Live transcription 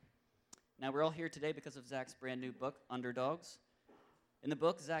Now, we're all here today because of Zach's brand new book, Underdogs. In the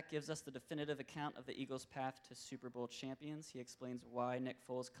book, Zach gives us the definitive account of the Eagles' path to Super Bowl champions. He explains why Nick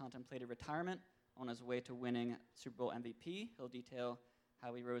Foles contemplated retirement on his way to winning Super Bowl MVP. He'll detail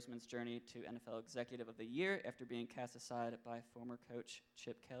Howie Roseman's journey to NFL Executive of the Year after being cast aside by former coach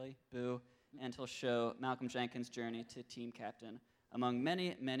Chip Kelly. Boo. And he'll show Malcolm Jenkins' journey to team captain, among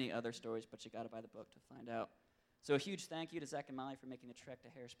many, many other stories, but you got to buy the book to find out. So a huge thank you to Zach and Molly for making the trek to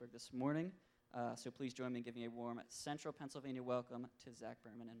Harrisburg this morning. So please join me in giving a warm Central Pennsylvania welcome to Zach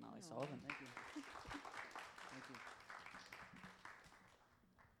Berman and Molly Sullivan. Thank you. Thank you.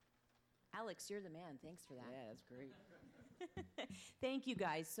 Alex, you're the man. Thanks for that. Yeah, that's great. Thank you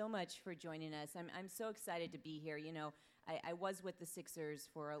guys so much for joining us. I'm so excited to be here. You know, I was with the Sixers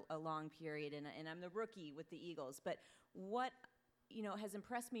for a long period, and I'm the rookie with the Eagles. But what has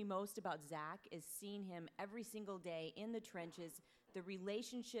impressed me most about Zach is seeing him every single day in the trenches, the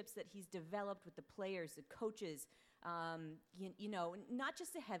relationships that he's developed with the players, the coaches, not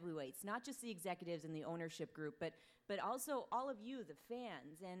just the heavyweights, not just the executives and the ownership group, but also all of you, the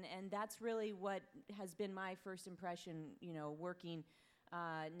fans. And that's really what has been my first impression, working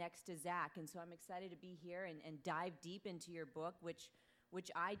next to Zach. And so I'm excited to be here and dive deep into your book, which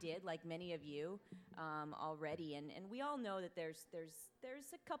I did, like many of you already. And we all know that there's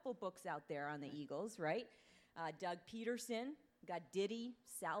a couple books out there on the Eagles, right? Doug Peterson, got Diddy,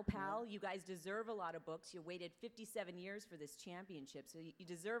 Sal Powell. You guys deserve a lot of books. You waited 57 years for this championship, so you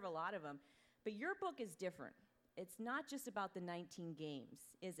deserve a lot of them. But your book is different. It's not just about the 19 games,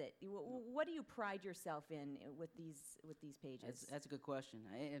 is it? What do you pride yourself in with these pages? That's a good question.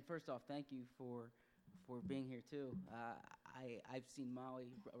 And first off, thank you for being here too. I've seen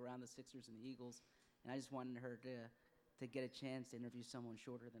Molly around the Sixers and the Eagles, and I just wanted her to get a chance to interview someone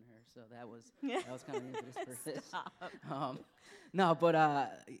shorter than her. So that was kind of the impetus for this.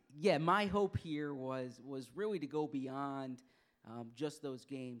 My hope here was really to go beyond just those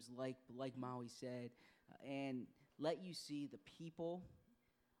games, like Molly said, and let you see the people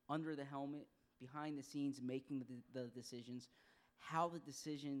under the helmet, behind the scenes, making the decisions, how the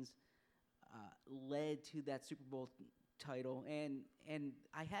decisions led to that Super Bowl title, and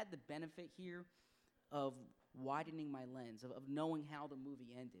I had the benefit here of widening my lens, of knowing how the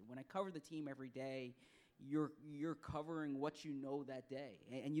movie ended. When I cover the team every day, you're covering what you know that day,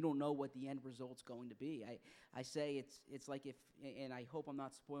 and you don't know what the end result's going to be. I say it's like and I hope I'm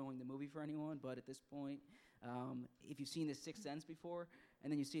not spoiling the movie for anyone, but at this point, if you've seen The Sixth Sense before,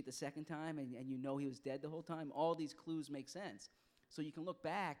 and then you see it the second time, and you know he was dead the whole time, all these clues make sense. So you can look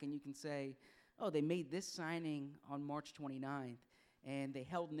back and you can say, oh, they made this signing on March 29th, and they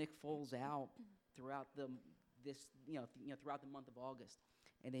held Nick Foles out throughout the month of August,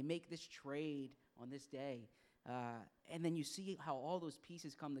 and they make this trade on this day, and then you see how all those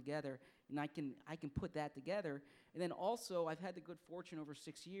pieces come together, and I can put that together. And then also, I've had the good fortune over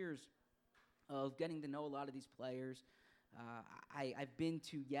 6 years of getting to know a lot of these players. I've been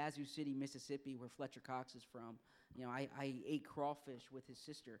to Yazoo City, Mississippi, where Fletcher Cox is from. I ate crawfish with his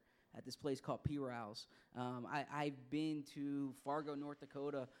sister at this place called P-Rouse. I've been to Fargo, North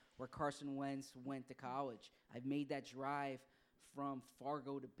Dakota, where Carson Wentz went to college. I've made that drive from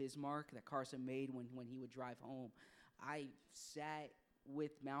Fargo to Bismarck that Carson made when he would drive home. I sat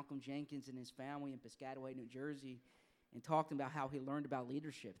with Malcolm Jenkins and his family in Piscataway, New Jersey, and talked about how he learned about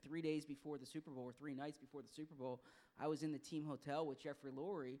leadership. 3 days before the Super Bowl, or 3 nights before the Super Bowl, I was in the team hotel with Jeffrey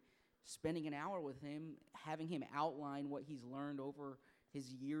Lurie, spending an hour with him, having him outline what he's learned over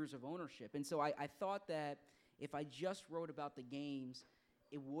his years of ownership. And so I thought that if I just wrote about the games,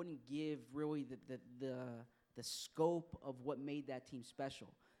 it wouldn't give really the scope of what made that team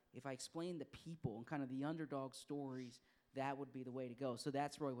special. If I explained the people and kind of the underdog stories, that would be the way to go. So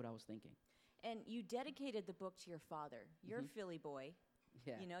that's really what I was thinking. And you dedicated the book to your father. You're a Philly boy.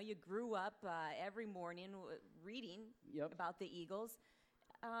 Yeah. You grew up every morning reading about the Eagles.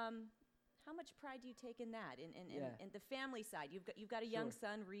 How much pride do you take in that? In the family side, you've got a young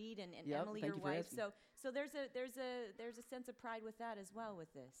son, Reed, and Emily, your wife. So there's a sense of pride with that as well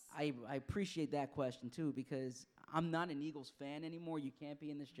with this. I appreciate that question too, because I'm not an Eagles fan anymore. You can't be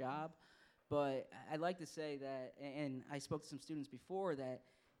in this job, but I'd like to say that, and I spoke to some students before, that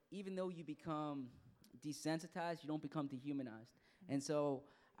even though you become desensitized, you don't become dehumanized. And so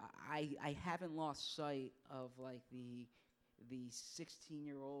I haven't lost sight of like the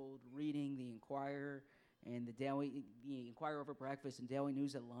 16-year-old reading the Inquirer and the Inquirer over breakfast and Daily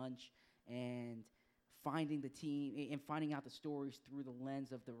News at lunch, and finding the team and finding out the stories through the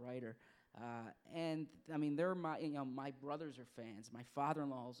lens of the writer. And I mean, they're my brothers are fans. My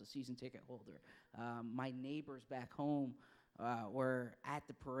father-in-law is a season ticket holder. My neighbors back home were at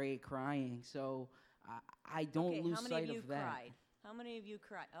the parade crying. So I don't Okay, lose how many sight of you of that. cried? How many of you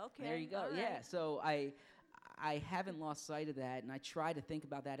cried? Okay. There you go. all Yeah. right. So I haven't lost sight of that, and I try to think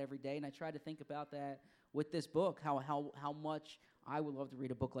about that every day, and I try to think about that with this book. How much I would love to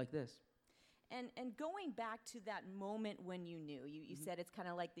read a book like this. And going back to that moment when you knew, you said it's kind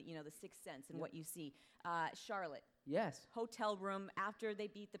of like the sixth sense and Yep. what you see. Charlotte, Yes. hotel room after they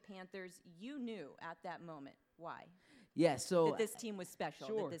beat the Panthers, you knew at that moment. Why? Yeah. So That this team was special,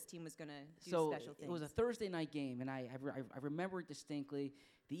 sure. that this team was going to do so special things. it was a Thursday night game, and I remember it distinctly.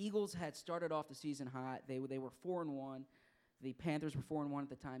 The Eagles had started off the season hot. They were 4-1. The Panthers were 4-1 at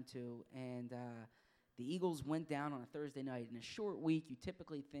the time too, and the Eagles went down on a Thursday night. In a short week, you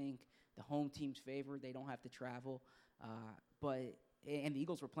typically think the home team's favored. They don't have to travel, and the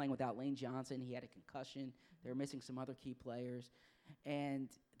Eagles were playing without Lane Johnson. He had a concussion. They were missing some other key players, and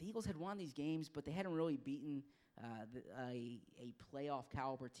the Eagles had won these games, but they hadn't really beaten a playoff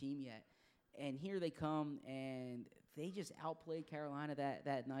caliber team yet. And here they come, and they just outplayed Carolina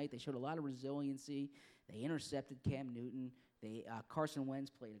that night. They showed a lot of resiliency. They intercepted Cam Newton. Carson Wentz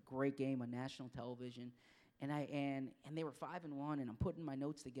played a great game on national television, and they were 5-1. And I'm putting my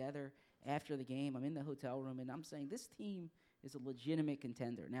notes together after the game. I'm in the hotel room, and I'm saying this team is a legitimate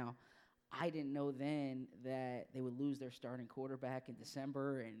contender. Now, I didn't know then that they would lose their starting quarterback in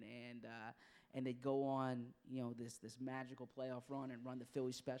December, and they'd go on, this magical playoff run and run the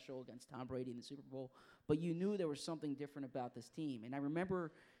Philly special against Tom Brady in the Super Bowl. But you knew there was something different about this team. And I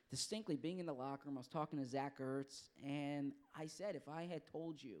remember distinctly being in the locker room. I was talking to Zach Ertz, and I said, if I had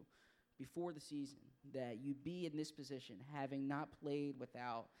told you before the season that you'd be in this position, having not played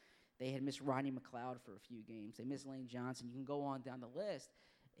without, they had missed Rodney McLeod for a few games, they missed Lane Johnson, you can go on down the list.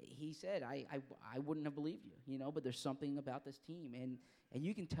 He said, I wouldn't have believed you, but there's something about this team. And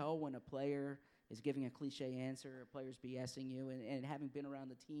you can tell when a player is giving a cliche answer, a player's BSing you, and having been around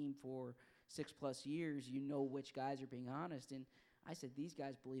the team for 6+ years, you know which guys are being honest. And I said, these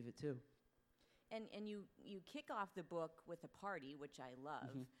guys believe it too. And you kick off the book with a party, which I love,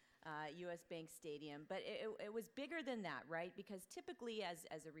 U.S. Bank Stadium. But it was bigger than that, right? Because typically,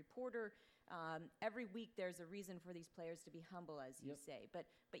 as a reporter, every week there's a reason for these players to be humble, as you say. But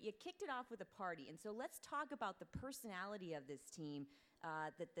you kicked it off with a party. And so let's talk about the personality of this team,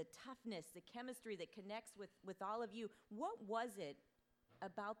 the toughness, the chemistry that connects with all of you. What was it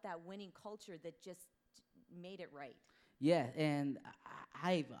about that winning culture that just made it right? Yeah, and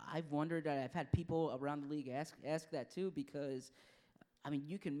I've wondered. I've had people around the league ask that too, because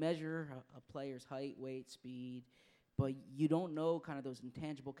you can measure a player's height, weight, speed, but you don't know kind of those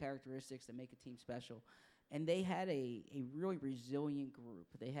intangible characteristics that make a team special. And they had a really resilient group.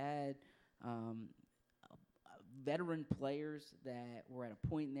 They had veteran players that were at a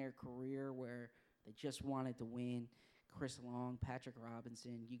point in their career where they just wanted to win. Chris Long, Patrick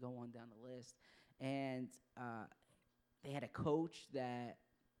Robinson, you go on down the list. And they had a coach that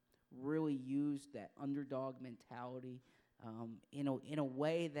really used that underdog mentality in a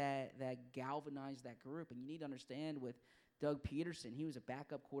way that galvanized that group. And you need to understand, with Doug Peterson, he was a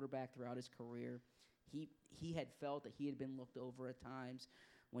backup quarterback throughout his career. He had felt that he had been looked over at times.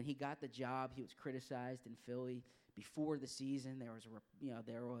 When he got the job, he was criticized in Philly. Before the season, there was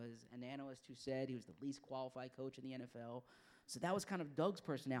an analyst who said he was the least qualified coach in the NFL. So that was kind of Doug's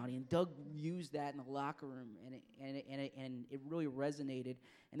personality, and Doug used that in the locker room, and it really resonated.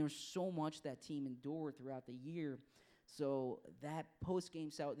 And there was so much that team endured throughout the year. So that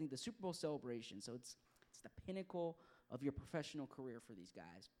post-game the Super Bowl celebration, so it's the pinnacle of your professional career for these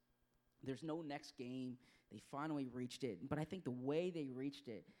guys. There's no next game. They finally reached it. But I think the way they reached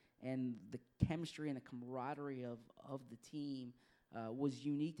it and the chemistry and the camaraderie of the team was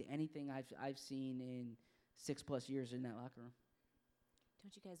unique to anything I've seen in 6+ years in that locker room.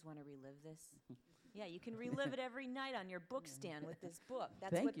 Don't you guys want to relive this? Yeah, you can relive it every night on your book stand with this book.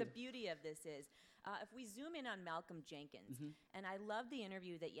 That's Thank what you. the beauty of this is. If we zoom in on Malcolm Jenkins, and I love the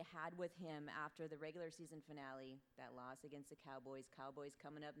interview that you had with him after the regular season finale, that loss against the Cowboys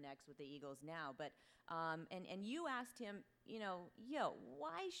coming up next with the Eagles now. But and you asked him,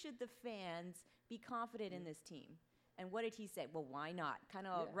 why should the fans be confident in this team? And what did he say? Well, why not? Kind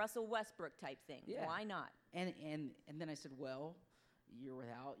of Russell Westbrook type thing. Yeah. Why not? And then I said, well, you're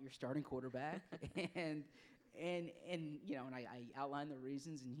without your starting quarterback, and I outlined the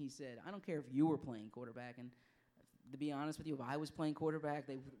reasons, and he said, I don't care if you were playing quarterback. And to be honest with you, if I was playing quarterback,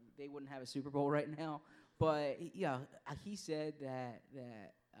 they wouldn't have a Super Bowl right now. But he said that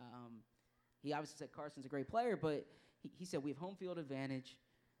he obviously said Carson's a great player, but he said we have home field advantage.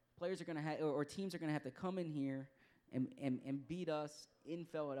 Players are going to have, or teams are going to have to come in here and beat us in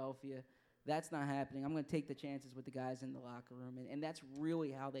Philadelphia. That's not happening. I'm going to take the chances with the guys in the locker room. And that's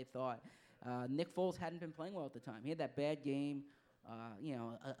really how they thought. Nick Foles hadn't been playing well at the time. He had that bad game,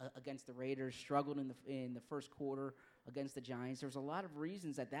 against the Raiders, struggled in the first quarter against the Giants. There was a lot of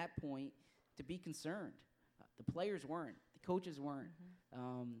reasons at that point to be concerned. The players weren't. The coaches weren't.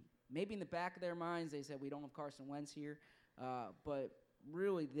 Maybe in the back of their minds they said, we don't have Carson Wentz here. But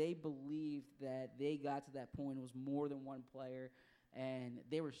really they believed that they got to that point. It was more than one player. And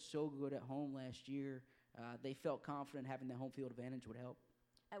they were so good at home last year. They felt confident having the home field advantage would help.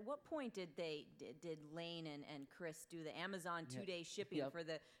 At what point did Lane and Chris do the Amazon 2-day shipping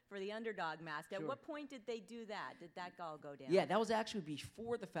for the underdog mask? At Sure. what point did they do that? Did that all go down? Yeah, that was actually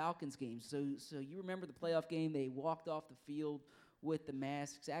before the Falcons game. So you remember the playoff game? They walked off the field with the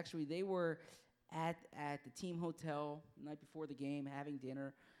masks. Actually, they were at the team hotel the night before the game having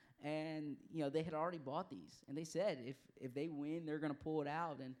dinner, and they had already bought these. And they said if they win, they're going to pull it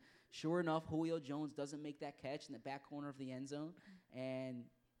out. And sure enough, Julio Jones doesn't make that catch in the back corner of the end zone, and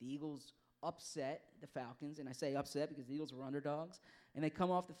the Eagles upset the Falcons. And I say upset because the Eagles were underdogs, and they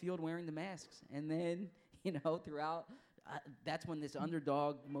come off the field wearing the masks. And then throughout. That's when this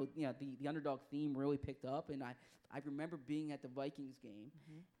underdog, the underdog theme really picked up. And I remember being at the Vikings game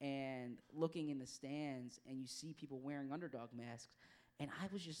and looking in the stands, and you see people wearing underdog masks. And I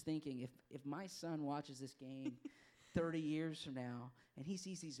was just thinking, if my son watches this game 30 years from now and he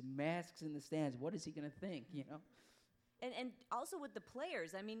sees these masks in the stands, what is he going to think, And also with the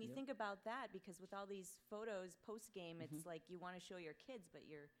players, I mean, you Yep. think about that because with all these photos post-game, it's like you want to show your kids, but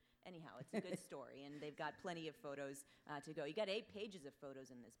anyhow, it's a good story, and they've got plenty of photos to go. You got 8 pages of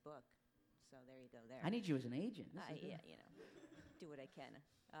photos in this book, so there you go there. I need you as an agent. This is Yeah, do what I can.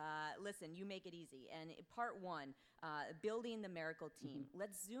 Listen, you make it easy. And part 1, building the Miracle Team.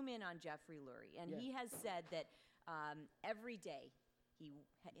 Let's zoom in on Jeffrey Lurie. And he has said that every day he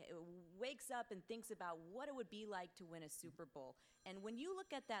wakes up and thinks about what it would be like to win a Super Bowl. And when you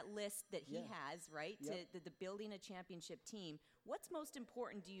look at that list that he has, right, Yep. to the building a championship team, what's most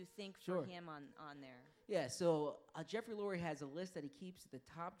important, do you think, Sure. for him on there? Yeah, so Jeffrey Lurie has a list that he keeps at the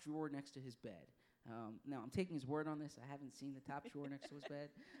top drawer next to his bed. Now, I'm taking his word on this. I haven't seen the top drawer next to his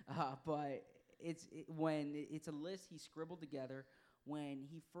bed. But it's a list he scribbled together when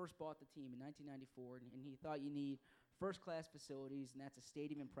he first bought the team in 1994, and he thought you need first-class facilities, and that's a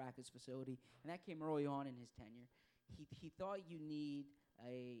stadium and practice facility, and that came early on in his tenure. He thought you need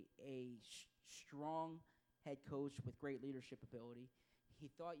a strong head coach with great leadership ability. He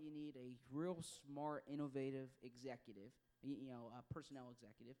thought you need a real smart, innovative executive, a personnel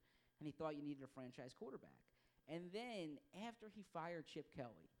executive, and he thought you needed a franchise quarterback. And then after he fired Chip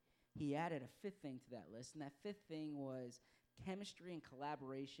Kelly, he added a 5th thing to that list, and that 5th thing was chemistry and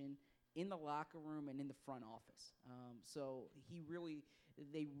collaboration in the locker room and in the front office. So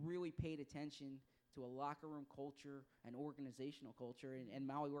they really paid attention to a locker room culture, an organizational culture, and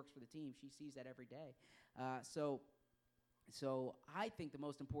Maui works for the team. She sees that every day. So I think the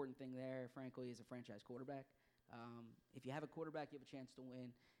most important thing there, frankly, is a franchise quarterback. If you have a quarterback, you have a chance to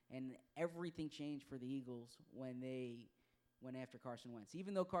win. And everything changed for the Eagles when they went after Carson Wentz.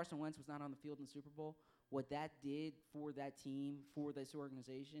 Even though Carson Wentz was not on the field in the Super Bowl, what that did for that team, for this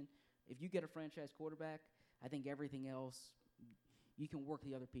organization, if you get a franchise quarterback, I think everything else, you can work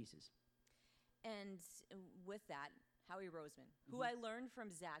the other pieces. And with that, Howie Roseman, who I learned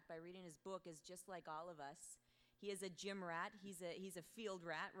from Zach by reading his book, is just like all of us. He is a gym rat. He's a field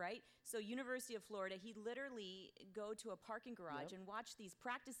rat, right? So University of Florida, he'd literally go to a parking garage and watch these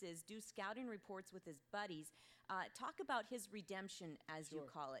practices, do scouting reports with his buddies. Talk about his redemption, as you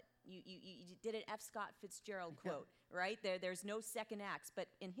call it. You did an F. Scott Fitzgerald quote, right? There's no second acts. But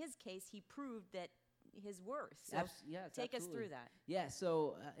in his case, he proved that his worth. So take us through that. Yeah,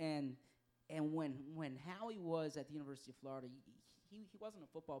 so, and when Howie was at the University of Florida, he wasn't a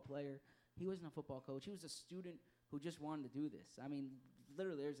football player. He wasn't a football coach. He was a student who just wanted to do this. I mean,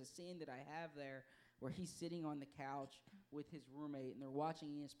 literally, there's a scene that I have there where he's sitting on the couch with his roommate, and they're watching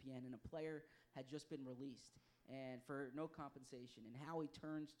ESPN, and a player had just been released, and for no compensation. And Howie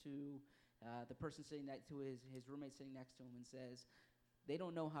turns to the person sitting next to his roommate sitting next to him and says, "They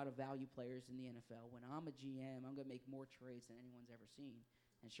don't know how to value players in the NFL. When I'm a GM, I'm going to make more trades than anyone's ever seen."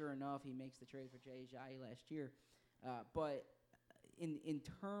 And sure enough, he makes the trade for Jay Ajayi last year. But in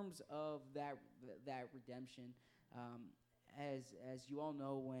terms of that redemption, as you all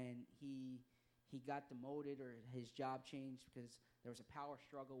know, when he got demoted or his job changed because there was a power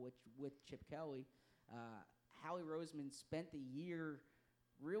struggle with Chip Kelly, Howie Roseman spent the year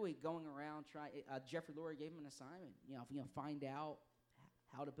really going around trying. Jeffrey Lurie gave him an assignment. Find out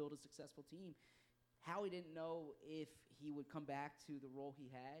how to build a successful team. Howie didn't know if he would come back to the role he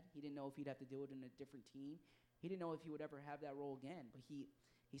had. He didn't know if he'd have to do it in a different team. He didn't know if he would ever have that role again. But he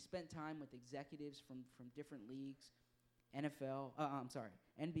spent time with executives from different leagues,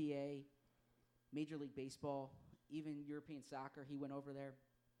 NBA, Major League Baseball, even European soccer. He went over there,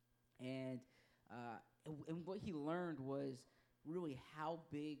 and what he learned was really how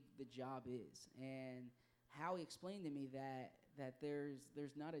big the job is. And Howie explained to me that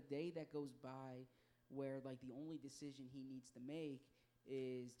there's not a day that goes by where like the only decision he needs to make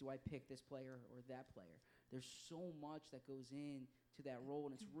is, do I pick this player or that player? There's so much that goes into that role,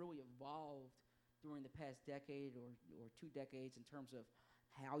 and it's really evolved during the past decade or 2 decades in terms of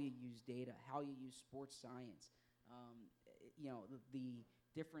how you use data, how you use sports science. The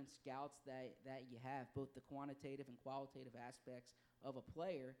different scouts that you have, both the quantitative and qualitative aspects of a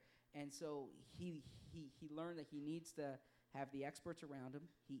player. And so he learned that he needs to have the experts around him.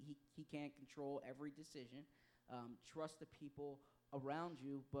 He can't control every decision. Trust the people around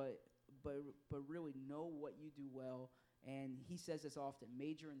you, but really know what you do well. And he says this often: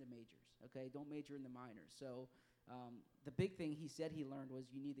 major in the majors. Okay, don't major in the minors. So the big thing he said he learned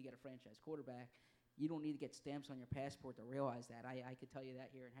was you need to get a franchise quarterback. You don't need to get stamps on your passport to realize that. I could tell you that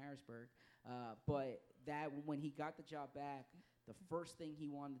here in Harrisburg. But that when he got the job back, the first thing he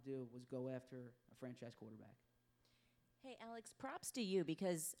wanted to do was go after a franchise quarterback. Hey, Alex, props to you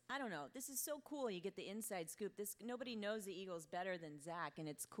because, I don't know, this is so cool. You get the inside scoop. Nobody knows the Eagles better than Zach, and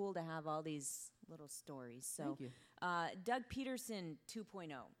it's cool to have all these little stories. So, Thank you. Doug Peterson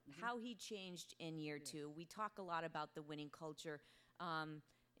 2.0, how he changed in year 2. We talk a lot about the winning culture.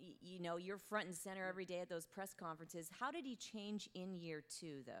 You're front and center every day at those press conferences. How did he change in year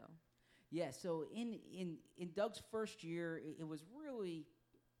 2, though? Yeah, so in Doug's first year, it was really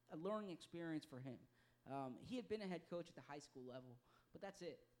a learning experience for him. He had been a head coach at the high school level, but that's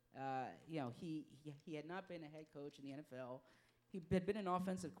it. He had not been a head coach in the NFL. He had been an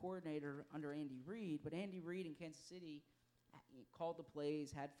offensive coordinator under Andy Reid, but Andy Reid in Kansas City called the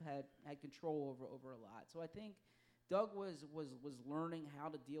plays, had control over a lot. So I think Doug was learning how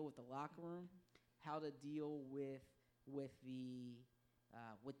to deal with the locker room, how to deal with the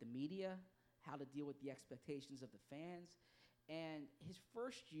media, how to deal with the expectations of the fans. And his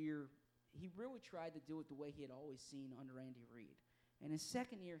first year, he really tried to do it the way he had always seen under Andy Reid. And his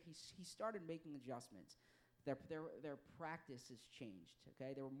second year, he started making adjustments. Their practices changed.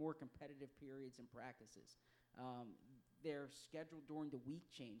 Okay, there were more competitive periods and practices. Their schedule during the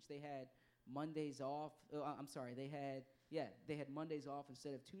week changed. They had Mondays off. They had Mondays off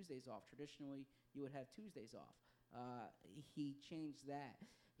instead of Tuesdays off. Traditionally, you would have Tuesdays off. He changed that.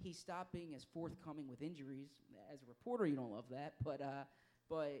 He stopped being as forthcoming with injuries. As a reporter, you don't love that, but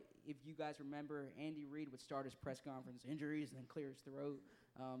if you guys remember, Andy Reid would start his press conference, injuries, and then clear his throat.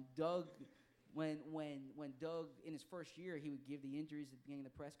 Doug, when Doug, in his first year, he would give the injuries at the beginning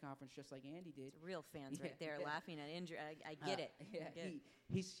of the press conference just like Andy did. It's real fans right there laughing at injury. I get it.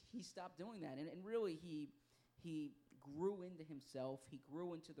 He stopped doing that. And really, he grew into himself. He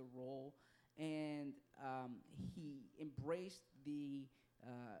grew into the role. And he embraced the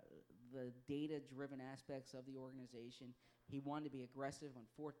data-driven aspects of the organization. He wanted to be aggressive on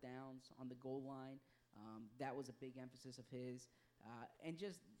 4th downs, on the goal line. That was a big emphasis of his. And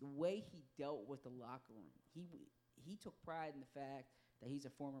just the way he dealt with the locker room. He took pride in the fact that he's a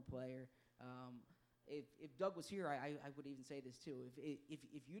former player. If Doug was here, I would even say this too.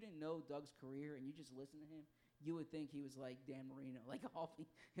 If you didn't know Doug's career and you just listened to him, you would think he was like Dan Marino, like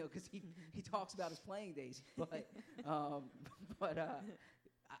because he talks about his playing days. But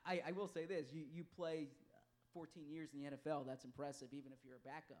I will say this: you play 14 years in the NFL. That's impressive, even if you're a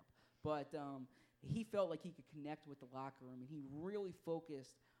backup. But he felt like he could connect with the locker room, and he really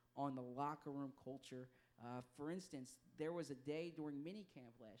focused on the locker room culture. For instance, there was a day during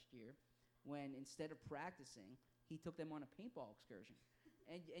minicamp last year when instead of practicing, he took them on a paintball excursion.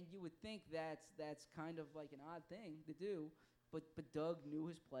 And you would think that's kind of like an odd thing to do, but Doug knew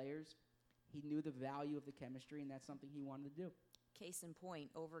his players. He knew the value of the chemistry, and that's something he wanted to do. Case in point,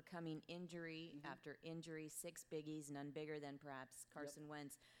 overcoming injury after injury, 6 biggies, none bigger than perhaps Carson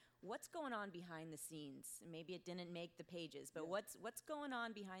Wentz. What's going on behind the scenes? Maybe it didn't make the pages, but what's going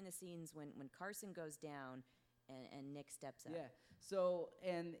on behind the scenes when Carson goes down and Nick steps up? Yeah. So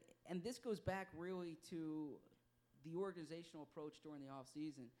and this goes back really to the organizational approach during the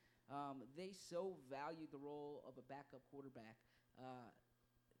offseason. They so valued the role of a backup quarterback.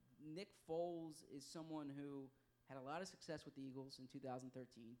 Nick Foles is someone who had a lot of success with the Eagles in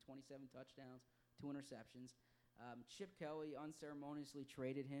 2013, 27 touchdowns, 2 interceptions. Chip Kelly unceremoniously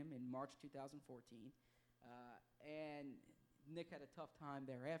traded him in March 2014, and Nick had a tough time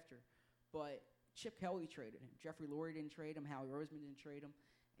thereafter. But Chip Kelly traded him. Jeffrey Lurie didn't trade him. Howie Roseman didn't trade him.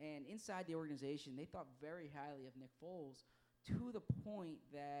 And inside the organization, they thought very highly of Nick Foles to the point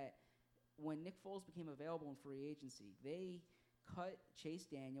that when Nick Foles became available in free agency, they cut Chase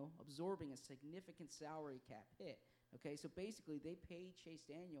Daniel, absorbing a significant salary cap hit. Okay, so basically they paid Chase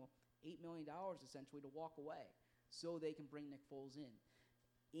Daniel $8 million essentially to walk away so they can bring Nick Foles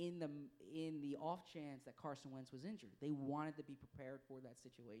in the off chance that Carson Wentz was injured. They wanted to be prepared for that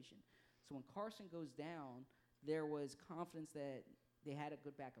situation. So when Carson goes down, there was confidence that they had a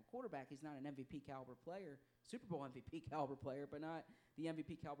good backup quarterback. He's not an MVP caliber player, Super Bowl MVP caliber player, but not the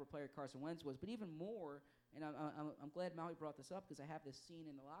MVP caliber player Carson Wentz was. But even more, and I'm glad Maui brought this up because I have this scene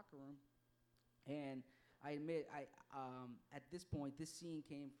in the locker room, and I admit at this point this scene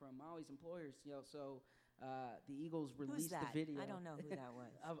came from Maui's employers. So the Eagles released the video. I don't know who that was.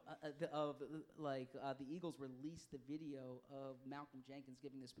 The Eagles released the video of Malcolm Jenkins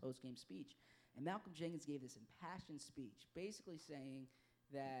giving this post-game speech, and Malcolm Jenkins gave this impassioned speech, basically saying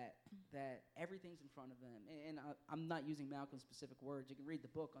that everything's in front of them. And I'm not using Malcolm's specific words. You can read the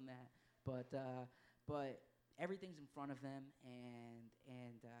book on that, but everything's in front of them,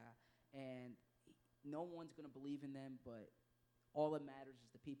 and no one's going to believe in them, but all that matters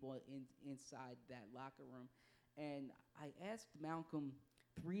is the people inside that locker room. And I asked Malcolm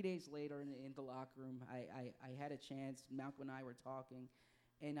 3 days later in the locker room. I had a chance. Malcolm and I were talking,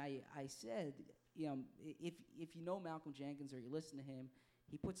 and I said, if you know Malcolm Jenkins or you listen to him,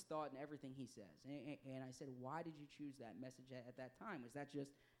 he puts thought in everything he says. And I said, why did you choose that message at that time? Was that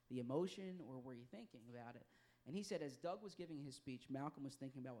just the emotion, or were you thinking about it? And he said, as Doug was giving his speech, Malcolm was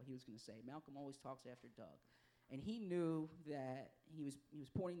thinking about what he was going to say. Malcolm always talks after Doug. And he knew that he was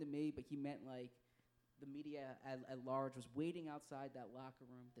pointing to me, but he meant like the media at large was waiting outside that locker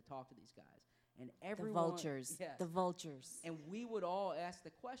room to talk to these guys. And everyone, the vultures. Yes. The vultures. And we would all ask the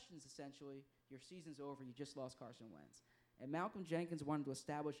questions, essentially, your season's over, you just lost Carson Wentz. And Malcolm Jenkins wanted to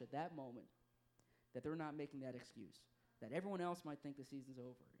establish at that moment that they're not making that excuse, that everyone else might think the season's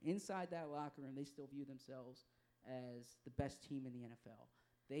over. Inside that locker room, they still view themselves as the best team in the NFL.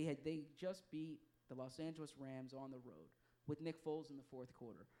 They just beat the Los Angeles Rams on the road with Nick Foles in the fourth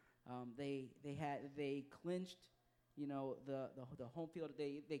quarter. They clinched, the home field.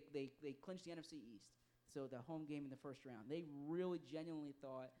 They clinched the NFC East, so the home game in the first round. They really genuinely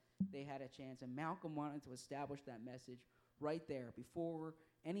thought they had a chance, and Malcolm wanted to establish that message right there before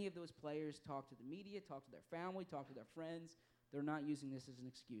any of those players talk to the media, talk to their family, talk to their friends. They're not using this as an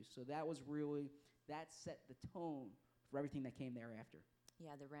excuse. So that set the tone for everything that came thereafter.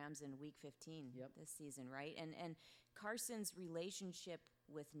 Yeah, the Rams in Week 15 this season, right? And Carson's relationship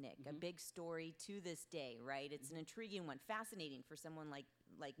with Nick, a big story to this day, right? It's an intriguing one, fascinating for someone like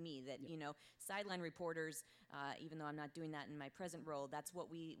me that, sideline reporters, even though I'm not doing that in my present role, that's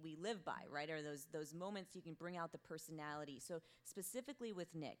what we live by, right? Are those moments you can bring out the personality. So specifically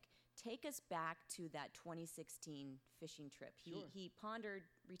with Nick, take us back to that 2016 fishing trip. Sure. He pondered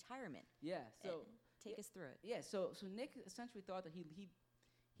retirement. Yeah, so take us through it. Yeah, so Nick essentially thought that he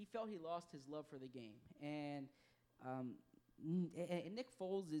felt he lost his love for the game, and Nick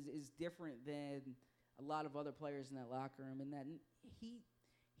Foles is different than a lot of other players in that locker room, in that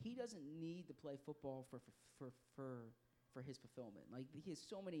he doesn't need to play football for his fulfillment. Like, he has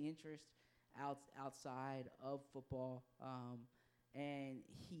so many interests outside of football, and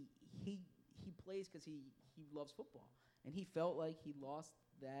he plays because he loves football, and he felt like he lost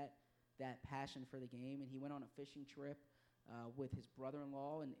that passion for the game, and he went on a fishing trip with his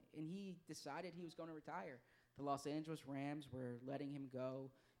brother-in-law, and he decided he was going to retire. The Los Angeles Rams were letting him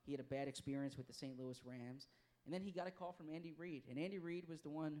go. He had a bad experience with the St. Louis Rams. And then he got a call from Andy Reid. And Andy Reid was the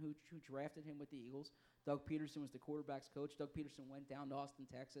one who drafted him with the Eagles. Doug Peterson was the quarterback's coach. Doug Peterson went down to Austin,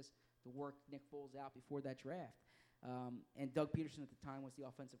 Texas to work Nick Foles out before that draft. And Doug Peterson at the time was the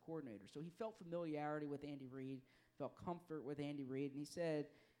offensive coordinator. So he felt familiarity with Andy Reid, felt comfort with Andy Reid. And he said,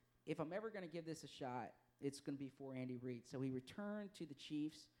 if I'm ever going to give this a shot, it's going to be for Andy Reid. So he returned to the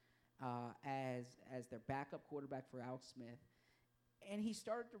Chiefs as their backup quarterback for Alex Smith. And he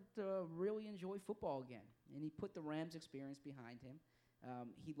started to really enjoy football again. And he put the Rams experience behind him.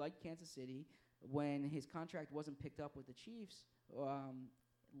 He liked Kansas City. When his contract wasn't picked up with the Chiefs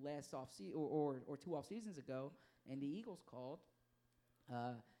last offseason or 2 off seasons ago, and the Eagles called,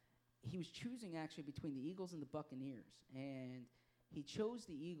 he was choosing actually between the Eagles and the Buccaneers. And he chose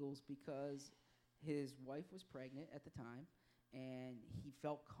the Eagles because his wife was pregnant at the time, and he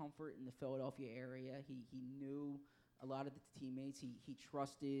felt comfort in the Philadelphia area. He knew a lot of the teammates. He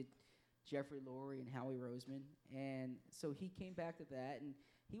trusted Jeffrey Lurie and Howie Roseman. And so he came back to that, and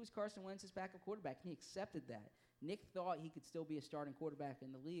he was Carson Wentz's backup quarterback, and he accepted that. Nick thought he could still be a starting quarterback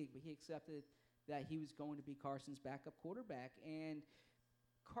in the league, but he accepted that he was going to be Carson's backup quarterback. And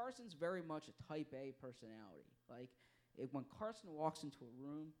Carson's very much a type A personality. Like, when Carson walks into a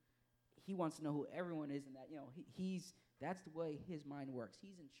room, he wants to know who everyone is, and that, that's the way his mind works.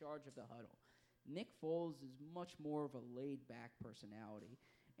 He's in charge of the huddle. Nick Foles is much more of a laid-back personality,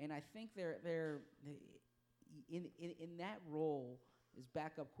 and I think they're in that role as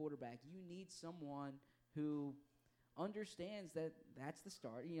backup quarterback. You need someone who understands that that's the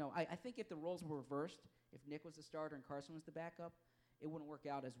start. I think if the roles were reversed, if Nick was the starter and Carson was the backup, it wouldn't work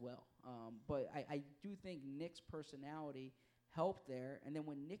out as well. But I do think Nick's personality helped there. And then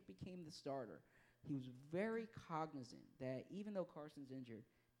when Nick became the starter, he was very cognizant that even though Carson's injured,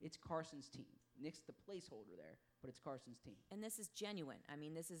 it's Carson's team. Nick's the placeholder there, but it's Carson's team. And this is genuine. I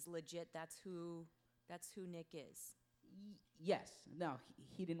mean, this is legit. That's who Nick is. Yes. Now,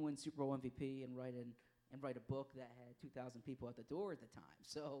 he didn't win Super Bowl MVP and write a book that had 2,000 people at the door at the time.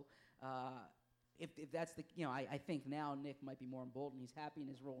 So if that's the, I think now Nick might be more emboldened. He's happy in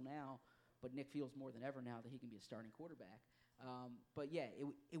his role now, but Nick feels more than ever now that he can be a starting quarterback. But yeah,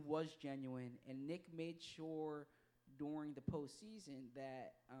 it was genuine, and Nick made sure during the postseason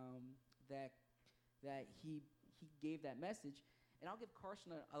that he gave that message. And I'll give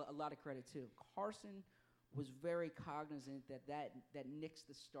Carson a lot of credit too. Carson was very cognizant that Nick's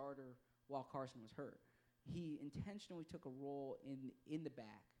the starter while Carson was hurt. He intentionally took a role in the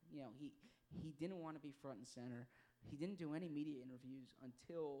back. He didn't want to be front and center. He didn't do any media interviews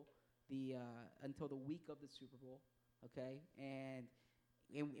until the week of the Super Bowl. Okay, and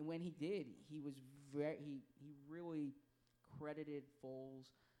when he did, he really credited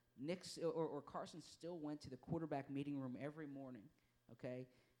Foles. Carson still went to the quarterback meeting room every morning, okay,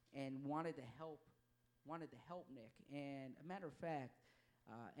 and wanted to help Nick. And a matter of fact,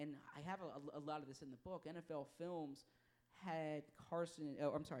 and I have a lot of this in the book. NFL Films had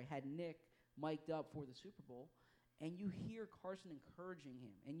Nick mic'd up for the Super Bowl, and you hear Carson encouraging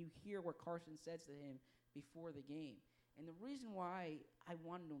him, and you hear what Carson says to him before the game. And the reason why I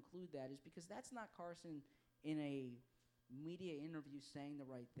wanted to include that is because that's not Carson in a media interview saying the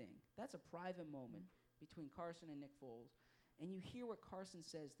right thing. That's a private moment between Carson and Nick Foles. And you hear what Carson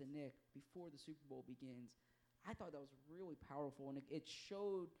says to Nick before the Super Bowl begins. I thought that was really powerful, and it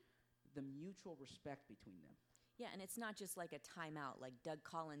showed the mutual respect between them. Yeah, and it's not just like a timeout. Like Doug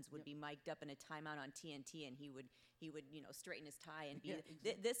Collins would be mic'd up in a timeout on TNT, and he would straighten his tie and be.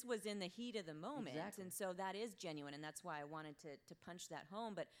 Exactly. This was in the heat of the moment, Exactly. and so that is genuine, and that's why I wanted to punch that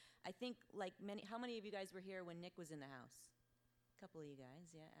home. But I think how many of you guys were here when Nick was in the house? A couple of you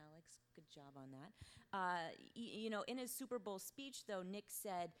guys, yeah, Alex, good job on that. In his Super Bowl speech, though, Nick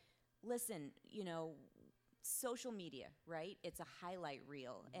said, "Listen, social media, right? It's a highlight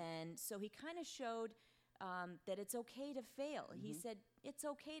reel," and so he kind of showed. That it's okay to fail. Mm-hmm. He said, it's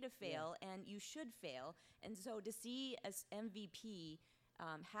okay to fail, and you should fail. And so to see as MVP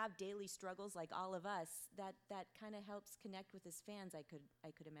have daily struggles like all of us, that kind of helps connect with his fans, I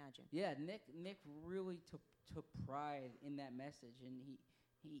could imagine. Yeah, Nick really took pride in that message, and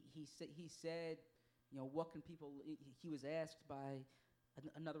he said, what can people? He was asked by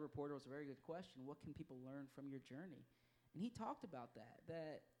another reporter. It was a very good question. What can people learn from your journey? And he talked about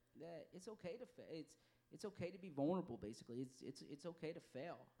that it's okay to fail. It's okay to be vulnerable, basically. It's okay to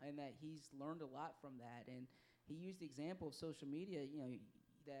fail, and that he's learned a lot from that. And he used the example of social media,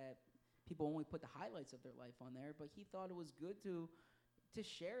 that people only put the highlights of their life on there, but he thought it was good to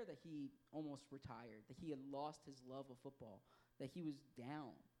share that he almost retired, that he had lost his love of football, that he was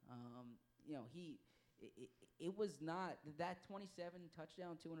down. It was not that 27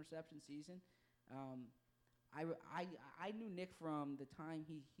 touchdown, 2 interception season. I knew Nick from the time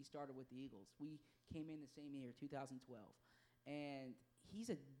he started with the Eagles. We came in the same year, 2012. And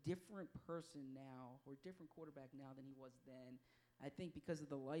he's a different person now, or a different quarterback now than he was then. I think because of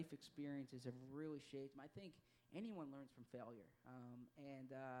the life experiences have really shaped him. I think anyone learns from failure.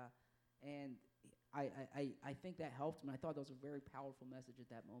 And I think that helped him. I thought that was a very powerful message at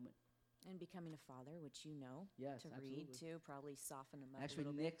that moment. And becoming a father, which yes, to absolutely. read too, probably soften him up Actually,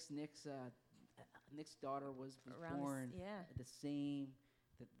 a little Nick's daughter was Around born yeah. the same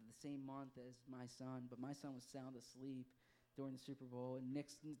month as my son, but my son was sound asleep during the Super Bowl, and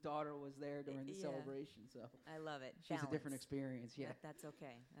Nick's daughter was there during the celebration. So I love it. She's a different experience. Yeah, that's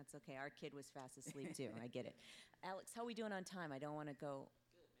okay. That's okay. Our kid was fast asleep too. I get it. Alex, how are we doing on time? I don't want to go.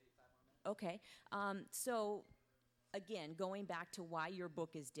 Good, maybe 5 more minutes. Okay. So. Again, going back to why your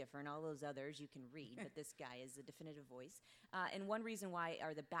book is different, all those others you can read, but this guy is a definitive voice. And one reason why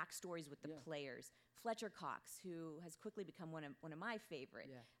are the backstories with the players. Fletcher Cox, who has quickly become one of my favorite.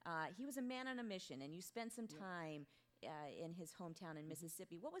 Yeah. He was a man on a mission, and you spent some time in his hometown in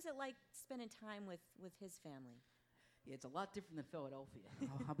Mississippi. What was it like spending time with his family? Yeah, it's a lot different than Philadelphia.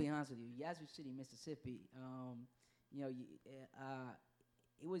 I'll be honest with you. Yazoo City, Mississippi.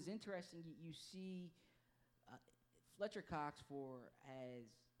 It was interesting. You see Fletcher Cox, for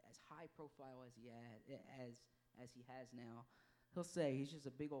as high profile as he has now, he'll say he's just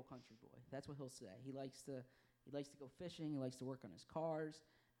a big old country boy. That's what he'll say. He likes to go fishing. He likes to work on his cars.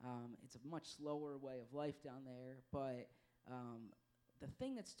 It's a much slower way of life down there. But the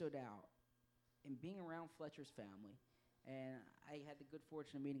thing that stood out in being around Fletcher's family, and I had the good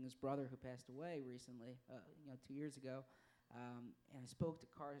fortune of meeting his brother who passed away recently, 2 years ago. And I spoke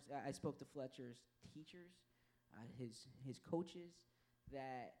to Fletcher's teachers, his coaches,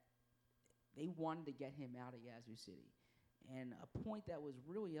 that they wanted to get him out of Yazoo City. And a point that was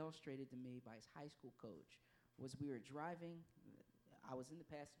really illustrated to me by his high school coach was we were driving. I was in the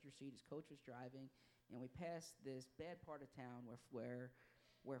passenger seat. His coach was driving, and we passed this bad part of town where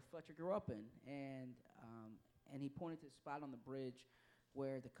Fletcher grew up in, and he pointed to the spot on the bridge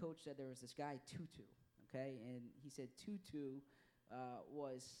where the coach said there was this guy Tutu. Okay, and he said Tutu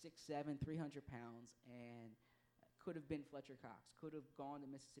was 6'7", 300 pounds, and could have been Fletcher Cox. Could have gone to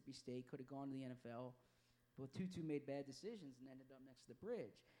Mississippi State. Could have gone to the NFL. But Tutu made bad decisions and ended up next to the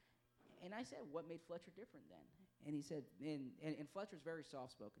bridge. And I said, what made Fletcher different then? And he said, and Fletcher's very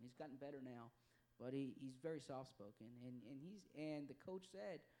soft-spoken. He's gotten better now, but he's very soft-spoken. And the coach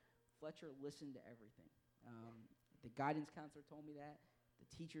said, Fletcher listened to everything. The guidance counselor told me that. The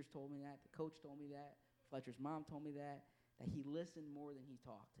teachers told me that. The coach told me that. Fletcher's mom told me that he listened more than he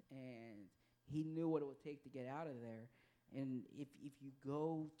talked, and he knew what it would take to get out of there. And if you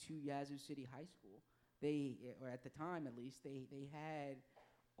go to Yazoo City High School, or at the time at least, they had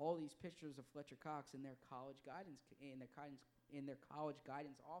all these pictures of Fletcher Cox in their college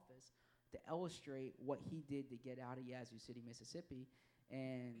guidance office to illustrate what he did to get out of Yazoo City, Mississippi,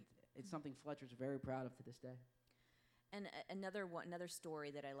 and it's something Fletcher's very proud of to this day. And another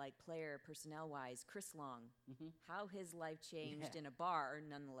story that I like, player personnel-wise, Chris Long. Mm-hmm. How his life changed in a bar,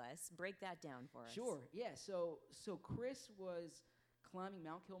 nonetheless. Break that down for us. Sure. Yeah. So Chris was climbing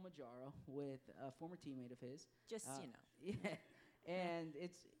Mount Kilimanjaro with a former teammate of his. Just Yeah. And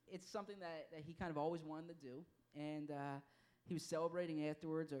it's something that he kind of always wanted to do, and he was celebrating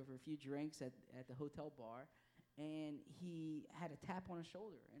afterwards over a few drinks at the hotel bar, and he had a tap on his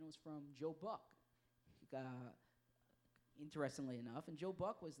shoulder, and it was from Joe Buck. Interestingly enough, and Joe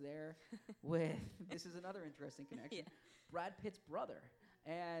Buck was there with, this is another interesting connection, Brad Pitt's brother.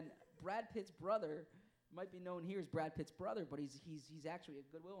 And Brad Pitt's brother might be known here as Brad Pitt's brother, but he's actually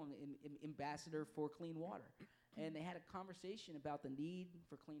a Goodwill ambassador for clean water. And they had a conversation about the need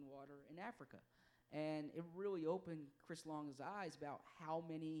for clean water in Africa. And it really opened Chris Long's eyes about how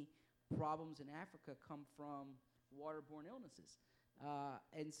many problems in Africa come from waterborne illnesses.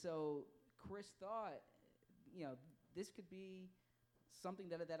 And so Chris thought, this could be something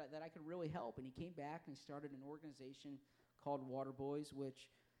that I could really help. And he came back and he started an organization called Water Boys, which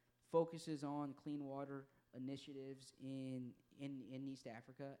focuses on clean water initiatives in East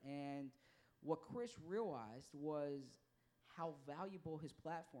Africa. And what Chris realized was how valuable his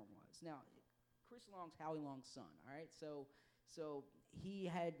platform was. Now, Chris Long's Howie Long's son, all right? So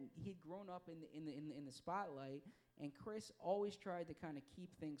he'd grown up in the spotlight, and Chris always tried to kind of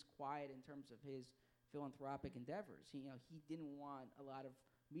keep things quiet in terms of his philanthropic endeavors. He didn't want a lot of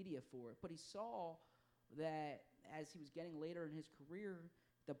media for it, but he saw that as he was getting later in his career,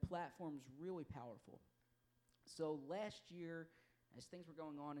 the platform's really powerful. So last year, as things were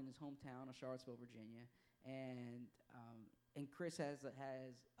going on in his hometown of Charlottesville, Virginia, and Chris has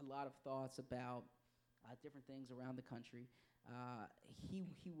a lot of thoughts about different things around the country.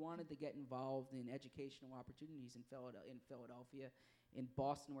 He wanted to get involved in educational opportunities in Philadelphia, in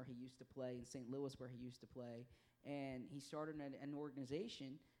Boston where he used to play, in St. Louis where he used to play, and he started an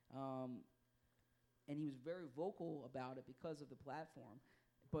organization, and he was very vocal about it because of the platform,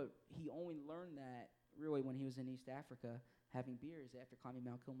 but he only learned that really when he was in East Africa having beers after climbing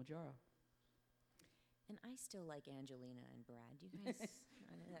Mount Kilimanjaro. And I still like Angelina and Brad. You guys,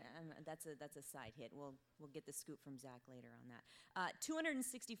 that's a side hit. We'll get the scoop from Zach later on that.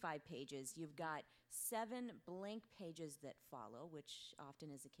 265 pages. You've got 7 blank pages that follow, which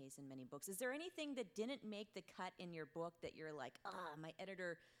often is the case in many books. Is there anything that didn't make the cut in your book that you're like, my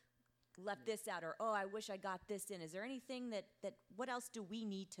editor left this out, or I wish I got this in? Is there anything that what else do we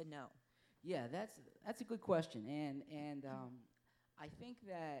need to know? Yeah, that's a good question, and I think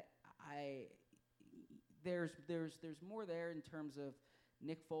that there's more there in terms of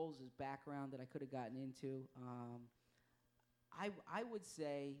Nick Foles' background that I could have gotten into. I would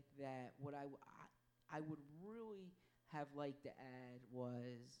say that what I would really have liked to add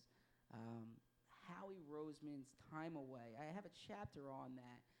was Howie Roseman's time away. I have a chapter on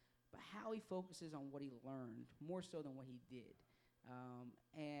that, but Howie focuses on what he learned more so than what he did.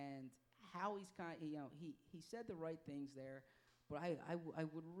 And Howie's he said the right things there, but I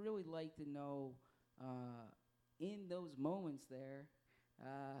would really like to know in those moments there,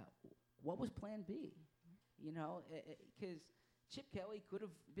 what was Plan B? You know, because Chip Kelly could have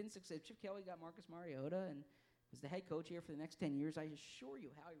been successful. Chip Kelly got Marcus Mariota and was the head coach here for the next 10 years. I assure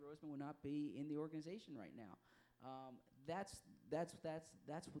you, Howie Roseman would not be in the organization right now. That's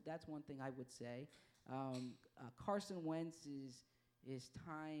one thing I would say. Carson Wentz's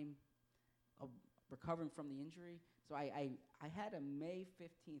time of recovering from the injury. So I had a May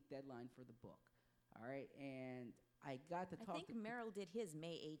 15th deadline for the book. All right, and I got to talk. I think Merrill did his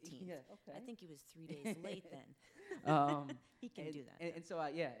May 18th. Yeah, okay. I think he was 3 days late then. He can do that. And so,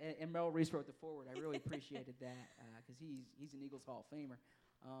 and Merrill Reese wrote the forward. I really appreciated that because he's an Eagles Hall of Famer.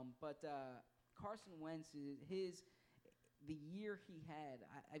 But Carson Wentz, the year he had,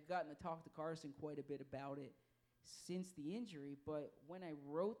 I've gotten to talk to Carson quite a bit about it since the injury. But when I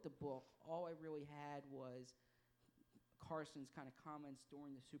wrote the book, all I really had was Carson's kind of comments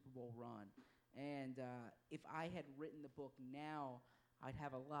during the Super Bowl run. And if I had written the book now, I'd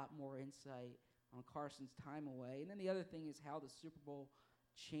have a lot more insight on Carson's time away. And then the other thing is how the Super Bowl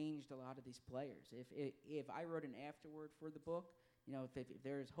changed a lot of these players. If I wrote an afterword for the book, you know, if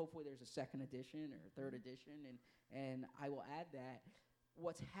there's hopefully there's a second edition or a third edition, and I will add that.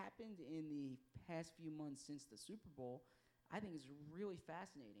 What's happened in the past few months since the Super Bowl, I think is really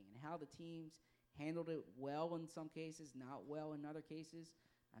fascinating, and how the teams handled it well in some cases, not well in other cases.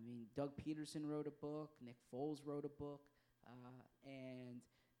 I mean, Doug Peterson wrote a book, Nick Foles wrote a book, and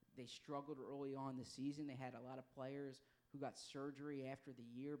they struggled early on the season. They had a lot of players who got surgery after the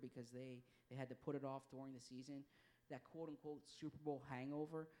year because they had to put it off during the season. That quote-unquote Super Bowl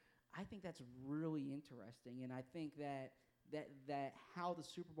hangover, I think that's really interesting, and I think that how the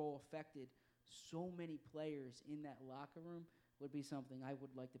Super Bowl affected so many players in that locker room would be something I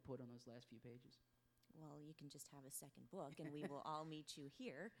would like to put on those last few pages. Well, you can just have a second book, and we will all meet you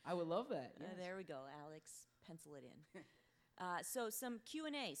here. I would love that. Yes. There we go, Alex. Pencil it in. So some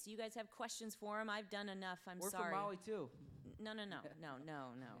Q&A. So you guys have questions for him. I've done enough. We're sorry. We're from Maui, too. No.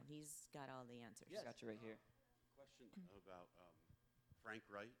 He's got all the answers. Yes. Got you right here. Question about Frank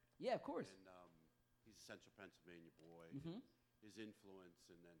Wright. Yeah, of course. And he's a Central Pennsylvania boy. Mm-hmm. His influence,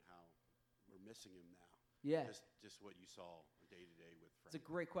 and then how we're missing him now. Yeah. Just what you saw day to day with Frank. It's a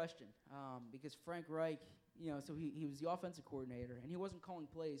great question because Frank Reich, you know, so he was the offensive coordinator, and he wasn't calling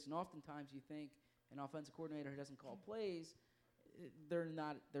plays. And oftentimes you think an offensive coordinator who doesn't call plays, they're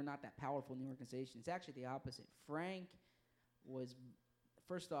not that powerful in the organization. It's actually the opposite. Frank was,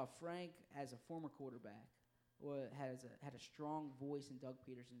 first off, Frank as a former quarterback had a strong voice in Doug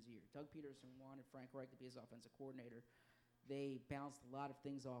Peterson's ear. Doug Peterson wanted Frank Reich to be his offensive coordinator. They bounced a lot of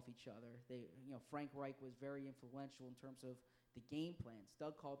things off each other. Frank Reich was very influential in terms of the game plans.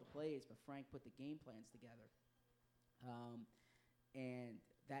 Doug called the plays, but Frank put the game plans together. And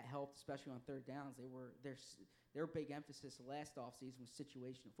that helped, especially on third downs. Their big emphasis last offseason was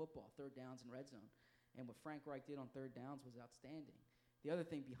situational football, third downs and red zone. And what Frank Reich did on third downs was outstanding. The other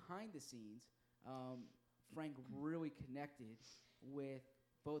thing behind the scenes, Frank really connected with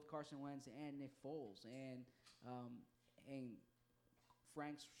both Carson Wentz and Nick Foles. And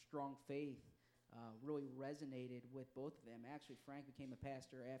Frank's strong faith really resonated with both of them. Actually, Frank became a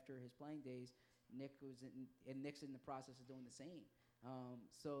pastor after his playing days. Nick's in the process of doing the same.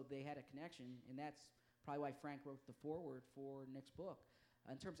 So they had a connection, and that's probably why Frank wrote the foreword for Nick's book.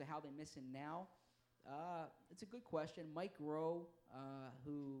 In terms of how they miss him now, it's a good question. Mike Rowe,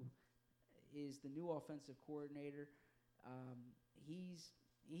 who is the new offensive coordinator, he's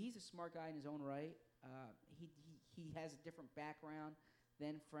a smart guy in his own right. He has a different background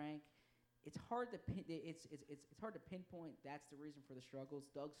than Frank. It's hard to hard to pinpoint. That's the reason for the struggles.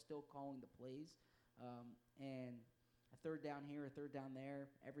 Doug's still calling the plays, and a third down here, a third down there.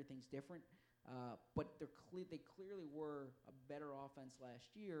 Everything's different, but they clearly were a better offense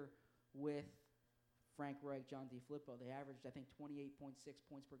last year with Frank Reich, John DeFilippo. They averaged, I think, 28.6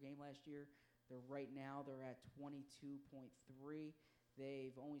 points per game last year. They're at 22.3.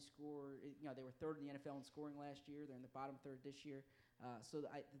 They've only scored, they were third in the NFL in scoring last year. They're in the bottom third this year. So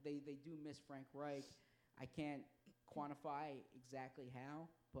they do miss Frank Reich. I can't quantify exactly how,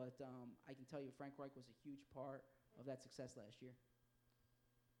 but I can tell you Frank Reich was a huge part of that success last year.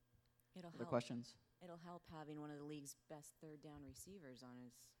 It'll Other help. questions? It'll help having one of the league's best third down receivers on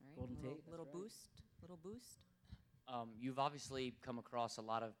his right. Golden Tate, Little that's right. Little boost. You've obviously come across a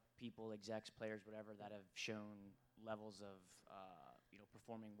lot of people, execs, players, whatever, that have shown levels of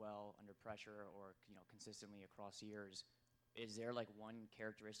performing well under pressure or consistently across years. Is there like one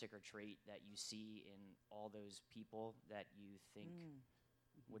characteristic or trait that you see in all those people that you think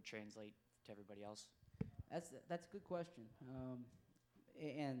would translate to everybody else? That's a good question,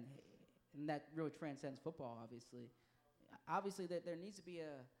 and that really transcends football. Obviously, there needs to be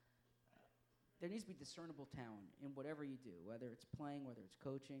discernible talent in whatever you do, whether it's playing, whether it's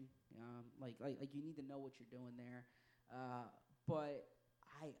coaching. Like you need to know what you're doing there. But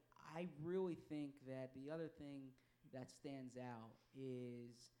I really think that the other thing that stands out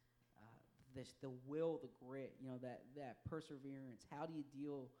is the will, the grit. That perseverance. How do you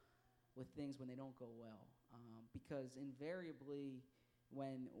deal with things when they don't go well? Because invariably,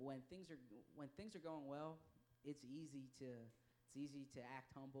 when things are going well, it's easy to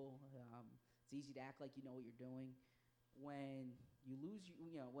act humble. It's easy to act like you know what you're doing. When you lose,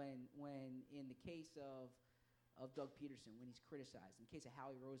 when in the case of Doug Peterson, when he's criticized, in the case of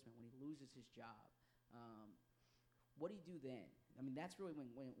Howie Roseman, when he loses his job, what do you do then? I mean, that's really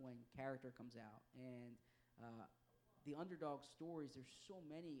when character comes out. And the underdog stories, there's so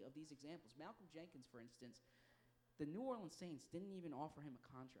many of these examples. Malcolm Jenkins, for instance, the New Orleans Saints didn't even offer him a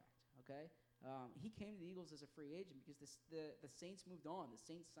contract, okay? He came to the Eagles as a free agent because the Saints moved on. The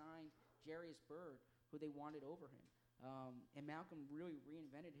Saints signed Jarius Byrd, who they wanted over him. And Malcolm really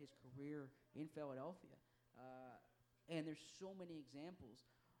reinvented his career in Philadelphia. And there's so many examples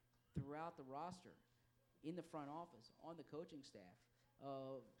throughout the roster, in the front office, on the coaching staff,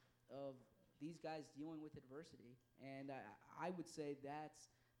 of these guys dealing with adversity. And I would say that's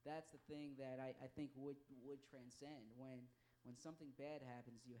the thing that I think would transcend. When something bad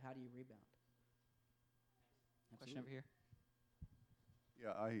happens to you, how do you rebound? Question over here.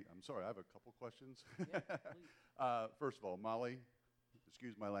 Yeah, I'm sorry, I have a couple questions. Yeah, please. First of all, Molly,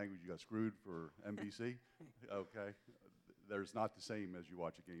 excuse my language, you got screwed for NBC. Okay. There's not the same as you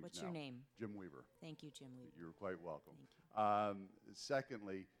watch a game now. What's your name? Jim Weaver. Thank you, Jim Weaver. You're quite welcome. Thank you.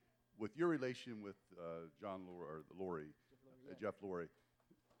 Secondly, with your relation with Jeff Lurie,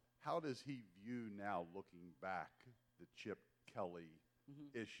 how does he view now, looking back, the Chip Kelly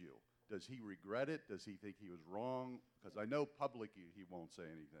issue? Does he regret it? Does he think he was wrong? Because I know publicly he won't say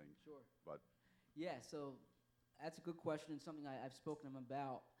anything. Sure. But yeah, so that's a good question and something I've spoken to him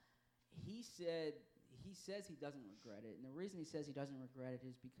about. He says he doesn't regret it, and the reason he says he doesn't regret it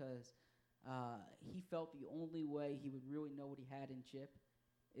is because he felt the only way he would really know what he had in Chip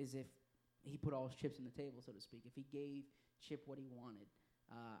is if he put all his chips on the table, so to speak, if he gave Chip what he wanted.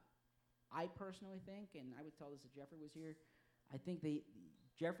 I personally think, and I would tell this if Jeffrey was here, I think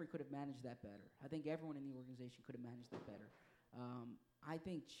Jeffrey could have managed that better. I think everyone in the organization could have managed that better. I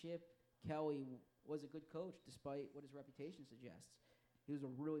think Chip Kelly was a good coach despite what his reputation suggests. He was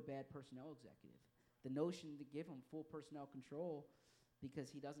a really bad personnel executive. The notion to give him full personnel control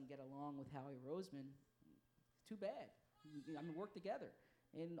because he doesn't get along with Howie Roseman, too bad. I mean, work together.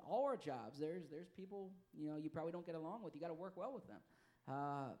 In all our jobs, there's people you probably don't get along with. You got to work well with them.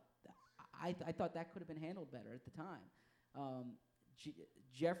 I thought that could have been handled better at the time.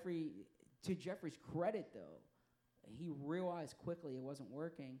 To Jeffrey's credit, though, he realized quickly it wasn't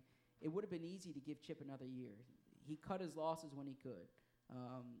working. It would have been easy to give Chip another year. He cut his losses when he could,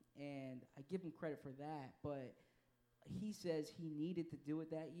 and I give him credit for that. But he says he needed to do it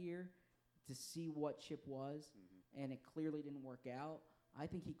that year to see what Chip was, and it clearly didn't work out. I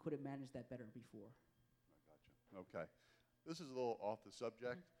think he could have managed that better before. I gotcha. Okay. This is a little off the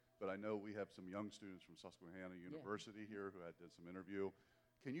subject, but I know we have some young students from Susquehanna University here who did some interview.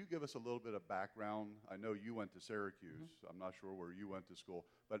 Can you give us a little bit of background? I know you went to Syracuse. I'm not sure where you went to school,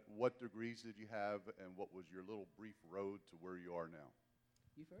 but what degrees did you have, and what was your little brief road to where you are now?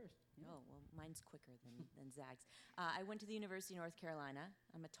 You first. Yeah. Oh, well, mine's quicker than Zach's. I went to the University of North Carolina.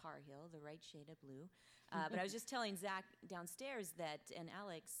 I'm a Tar Heel, the right shade of blue. But I was just telling Zach downstairs and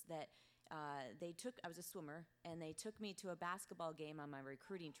Alex that I was a swimmer, and they took me to a basketball game on my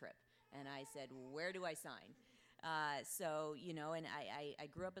recruiting trip. And I said, where do I sign? And I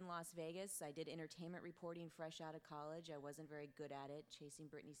grew up in Las Vegas. I did entertainment reporting fresh out of college. I wasn't very good at it. Chasing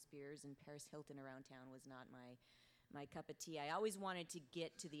Britney Spears and Paris Hilton around town was not my cup of tea. I always wanted to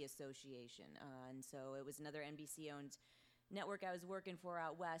get to the association. And so it was another NBC-owned network I was working for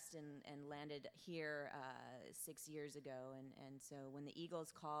out west and landed here 6 years ago. And so when the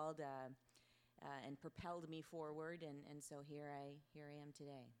Eagles called and propelled me forward, and so here I am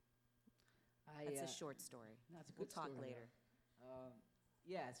today. That's a short story. That's a we'll good talk story, later.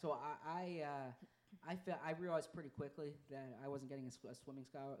 So I realized pretty quickly that I wasn't getting a swimming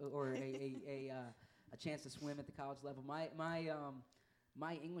scholar or a chance to swim at the college level.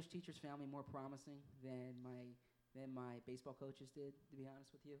 My English teachers found me more promising than my than my baseball coaches did, to be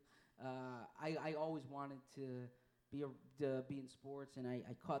honest with you. I always wanted to be in sports, and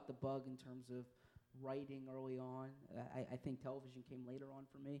I caught the bug in terms of writing early on. I think television came later on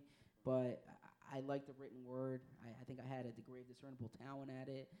for me, but I like the written word. I think I had a degree of discernible talent at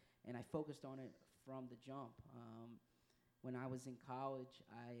it, and I focused on it from the jump. When I was in college,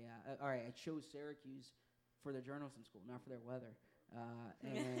 I chose Syracuse for their journalism school, not for their weather.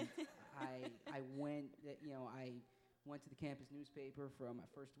 And I went to the campus newspaper for my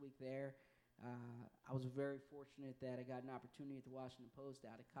first week there. I was very fortunate that I got an opportunity at the Washington Post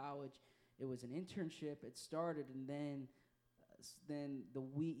out of college. It was an internship. It started, and then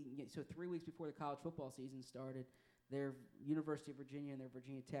 3 weeks before the college football season started, their University of Virginia and their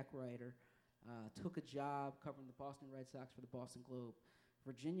Virginia Tech writer took a job covering the Boston Red Sox for the Boston Globe.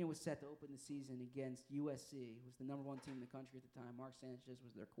 Virginia was set to open the season against USC, who was the number one team in the country at the time. Mark Sanchez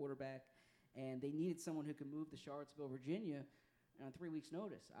was their quarterback, and they needed someone who could move to Charlottesville, Virginia, on 3 weeks'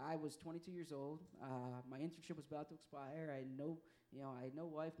 notice. I was 22 years old. My internship was about to expire. I had no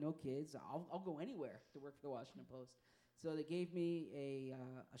wife, no kids. I'll go anywhere to work for the Washington Post. So they gave me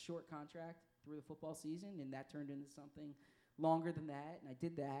a short contract through the football season, and that turned into something longer than that, and I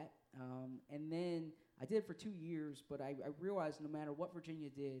did that. And then I did it for 2 years, but I realized no matter what Virginia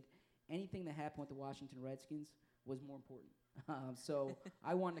did, anything that happened with the Washington Redskins was more important. So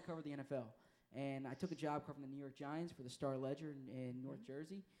I wanted to cover the NFL. And I took a job covering the New York Giants for the Star-Ledger in North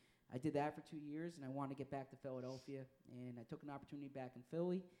Jersey. I did that for 2 years, and I wanted to get back to Philadelphia. And I took an opportunity back in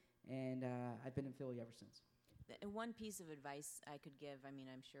Philly, and I've been in Philly ever since. One piece of advice I could give, I mean,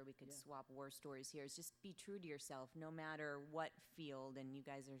 I'm sure we could swap war stories here, is just be true to yourself no matter what field, and you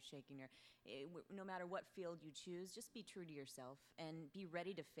guys are shaking your, no matter what field you choose, just be true to yourself and be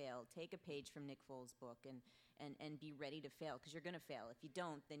ready to fail. Take a page from Nick Foles' book and be ready to fail, because you're going to fail. If you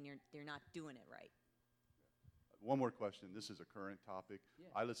don't, then you're not doing it right. One more question. This is a current topic. Yeah.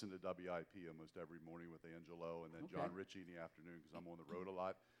 I listen to WIP almost every morning with Angelo and then John Ritchie in the afternoon because I'm on the road a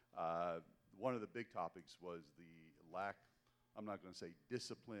lot. One of the big topics was the lack, I'm not going to say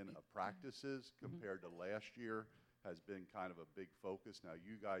discipline of practices compared to last year has been kind of a big focus. Now,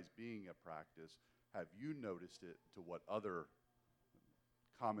 you guys being at practice, have you noticed it to what other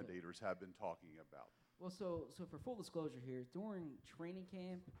commentators have been talking about? Well, so for full disclosure here, during training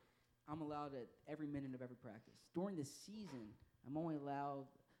camp, I'm allowed at every minute of every practice. During the season, I'm only allowed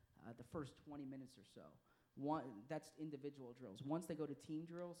the first 20 minutes or so. That's individual drills. Once they go to team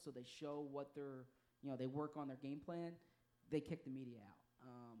drills, so they show what they work on their game plan, they kick the media out.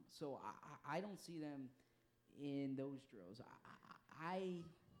 So I don't see them in those drills.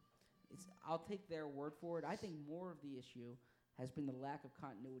 I'll take their word for it. I think more of the issue has been the lack of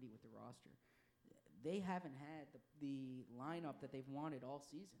continuity with the roster. They haven't had the lineup that they've wanted all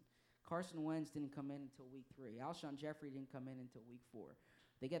season. Carson Wentz didn't come in until week 3. Alshon Jeffrey didn't come in until week 4.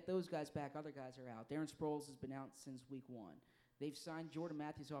 They get those guys back, other guys are out. Darren Sproles has been out since week 1. They've signed Jordan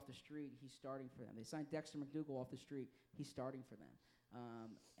Matthews off the street. He's starting for them. They signed Dexter McDougal off the street. He's starting for them.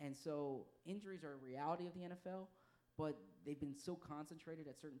 And so injuries are a reality of the NFL, but they've been so concentrated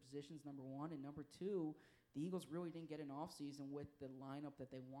at certain positions, number one. And number two, the Eagles really didn't get an offseason with the lineup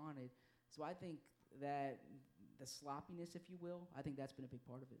that they wanted. So I think that the sloppiness, if you will, I think that's been a big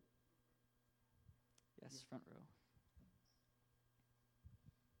part of it. Yes, front row.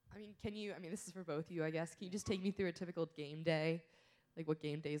 This is for both of you, I guess. Can you just take me through a typical game day? Like what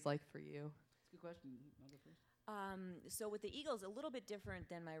game day is like for you? That's a good question. I'll go first. So with the Eagles, a little bit different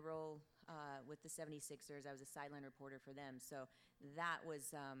than my role with the 76ers. I was a sideline reporter for them. So that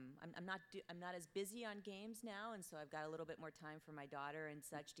was, I'm not as busy on games now, and so I've got a little bit more time for my daughter and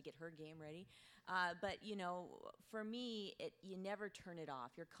such to get her game ready. But, for me, you never turn it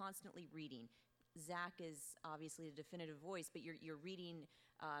off. You're constantly reading. Zach is obviously the definitive voice, but you're reading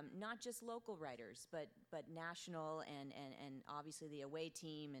not just local writers, but national and obviously the away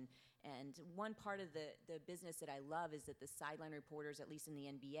team. And one part of the business that I love is that the sideline reporters, at least in the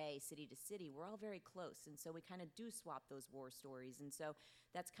NBA, city to city, we're all very close. And so we kind of do swap those war stories. And so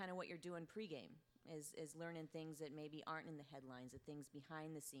that's kind of what you're doing pregame, is learning things that maybe aren't in the headlines, the things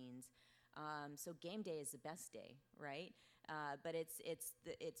behind the scenes. So game day is the best day, right? But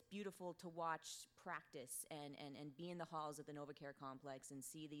it's beautiful to watch practice and be in the halls of the NovaCare complex and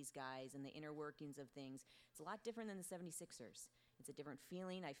see these guys and the inner workings of things. It's a lot different than the 76ers. It's a different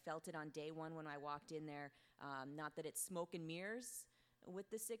feeling. I felt it on day one when I walked in there. Not that it's smoke and mirrors with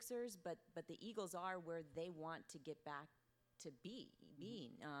the Sixers, but the Eagles are where they want to get back to being.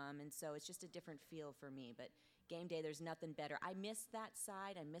 And so it's just a different feel for me. But game day, there's nothing better. I miss that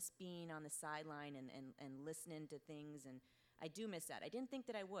side. I miss being on the sideline and listening to things, and I do miss that. I didn't think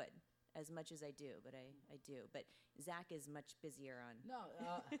that I would. as much as I do, but I do. But Zach is much busier on. No,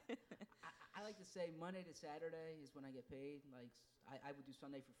 I like to say Monday to Saturday is when I get paid. Like I would do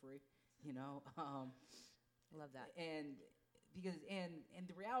Sunday for free, you know. Love that. And because and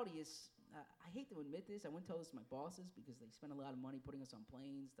the reality is, I hate to admit this. I wouldn't tell this to my bosses because they spend a lot of money putting us on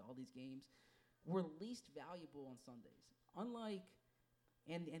planes to all these games. We're least valuable on Sundays. Unlike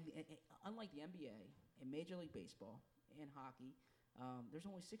unlike the NBA and Major League Baseball and hockey, there's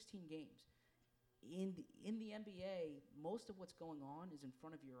only 16 games. In the NBA, most of what's going on is in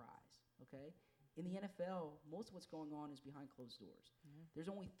front of your eyes. Okay. In the NFL, most of what's going on is behind closed doors. Mhm. There's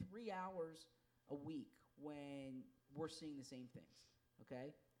only 3 hours a week when we're seeing the same things.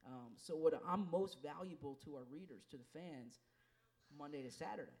 Okay. So what I'm most valuable to our readers, to the fans, Monday to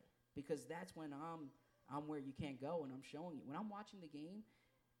Saturday, because that's when I'm where you can't go and I'm showing you. When I'm watching the game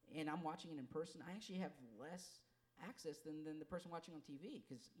and I'm watching it in person, I actually have less access than the person watching on TV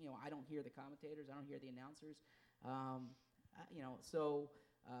because, you know, I don't hear the commentators, I don't hear the announcers. You know, so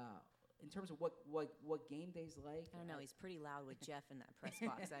in terms of what game day's like. I don't know. He's pretty loud with Jeff in that press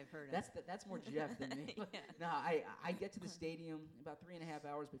box. I've heard him. That's more Jeff than me. Yeah. No, I get to the stadium about 3.5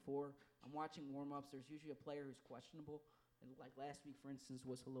 hours before. I'm watching warm-ups. There's usually a player who's questionable. And like last week, for instance,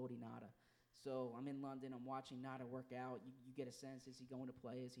 was Haloti Nada. So I'm in London. I'm watching Nada work out. You get a sense, is he going to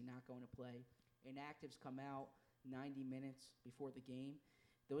play? Is he not going to play? Inactives come out 90 minutes before the game.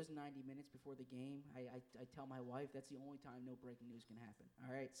 Those 90 minutes before the game, I tell my wife that's the only time no breaking news can happen.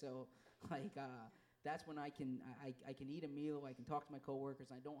 All right, so like that's when I can eat a meal, I can talk to my coworkers,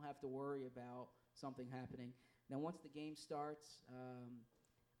 and I don't have to worry about something happening. Now, once the game starts,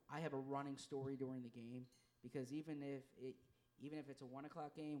 I have a running story during the game because even if it's a 1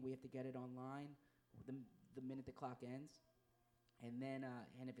 o'clock game, we have to get it online the minute the clock ends, and then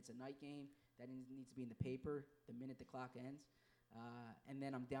and if it's a night game, that needs to be in the paper the minute the clock ends. And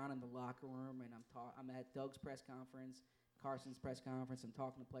then I'm down in the locker room, and I'm at Doug's press conference, Carson's press conference. I'm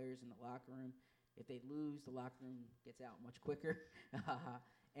talking to players in the locker room. If they lose, the locker room gets out much quicker.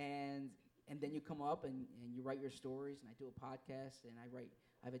 and then you come up and you write your stories, and I do a podcast, and I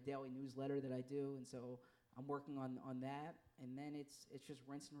have a daily newsletter that I do, and so I'm working on that. And then it's just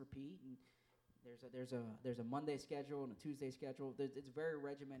rinse and repeat. And there's a Monday schedule and a Tuesday schedule. It's very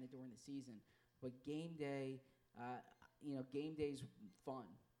regimented during the season, but game day. You know, game day's fun,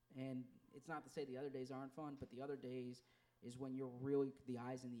 and it's not to say the other days aren't fun, but the other days is when you're really the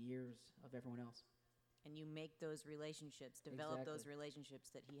eyes and the ears of everyone else. And you make those relationships, develop those Exactly.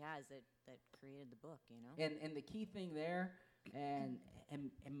 relationships that he has that created the book, you know? And the key thing there, and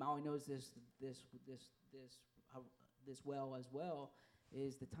Maui knows this well as well,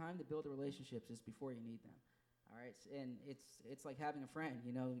 is the time to build the relationships is before you need them. All right, and it's like having a friend.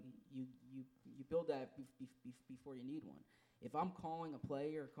 You know, you build that before you need one. If I'm calling a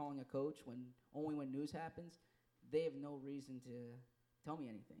player or calling a coach only when news happens, they have no reason to tell me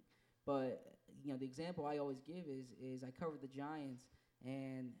anything. But you know, the example I always give is I covered the Giants,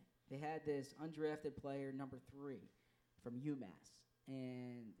 and they had this undrafted player, number 3, from UMass,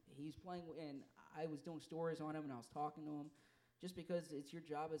 and he's playing. And I was doing stories on him, and I was talking to him. Just because it's your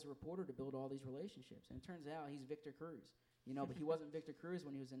job as a reporter to build all these relationships. And it turns out he's Victor Cruz, you know, but he wasn't Victor Cruz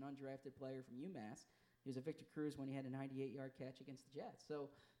when he was an undrafted player from UMass. He was a Victor Cruz when he had a 98-yard catch against the Jets. So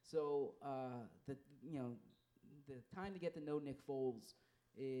the time to get to know Nick Foles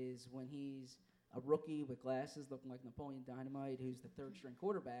is when he's a rookie with glasses looking like Napoleon Dynamite, who's the third-string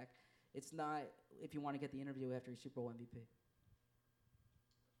quarterback. It's not if you want to get the interview after he's Super Bowl MVP.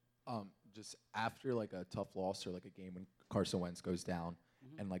 Just after like a tough loss or like a game when Carson Wentz goes down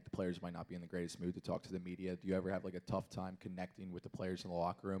Mhm. and like the players might not be in the greatest mood to talk to the media, do you ever have like a tough time connecting with the players in the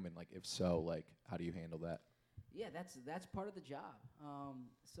locker room? And like if so, like how do you handle that? Yeah, that's part of the job.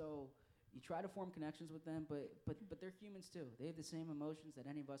 So you try to form connections with them, but they're humans too. They have the same emotions that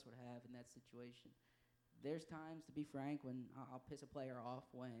any of us would have in that situation. There's times, to be frank, when I'll piss a player off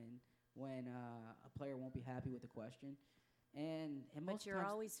when a player won't be happy with the question, and most But you're times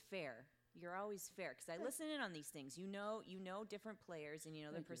always fair. You're always fair because I listen in on these things. You know different players and you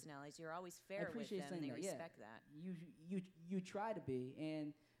know their Thank you. personalities. You're always I fair with appreciate them. And they saying that, yeah. respect that. You try to be,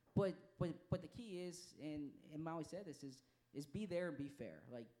 but the key is, and Maui said this, is be there and be fair.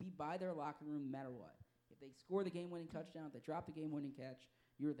 Like be by their locker room no matter what. If they score the game-winning touchdown, if they drop the game-winning catch,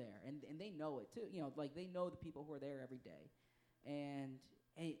 you're there, and they know it too. You know, like they know the people who are there every day, and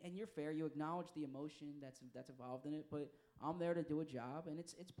you're fair. You acknowledge the emotion that's involved in it, but I'm there to do a job, and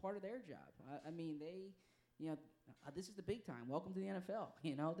it's part of their job. I mean, this is the big time. Welcome to the NFL.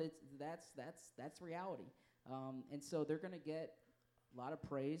 You know, that's reality. And so they're going to get a lot of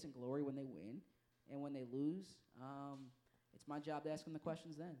praise and glory when they win, and when they lose, it's my job to ask them the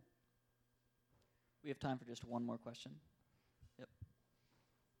questions then. We have time for just one more question.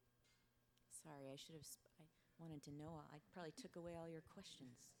 Sorry, I wanted to know. I probably took away all your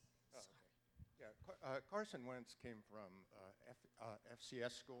questions. Oh, okay. Yeah, Carson Wentz came from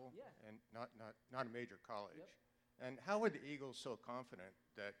FCS school, Yeah. and not a major college. Yep. And how were the Eagles so confident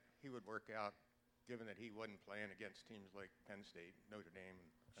that he would work out, given that he wasn't playing against teams like Penn State, Notre Dame,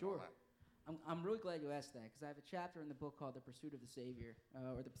 and Sure. all that? I'm really glad you asked that because I have a chapter in the book called "The Pursuit of the Savior"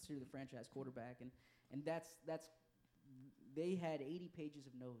 or "The Pursuit of the Franchise Quarterback," and that's they had 80 pages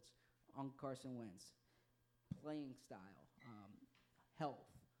of notes on Carson Wentz, playing style, health,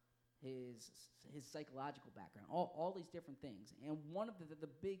 his psychological background, all these different things. And one of the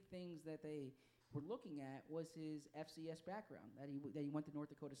big things that they were looking at was his FCS background, that he went to North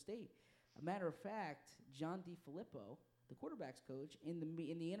Dakota State. A matter of fact, John DeFilippo, the quarterback's coach, in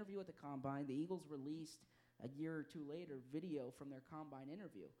the interview at the Combine, the Eagles released a year or two later video from their Combine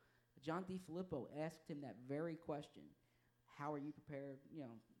interview. John DeFilippo asked him that very question: "How are you prepared?"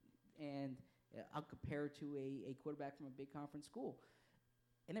 And I'll compare it to a quarterback from a big conference school.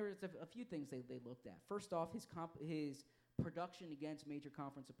 And there was a few things they looked at. First off, his production against major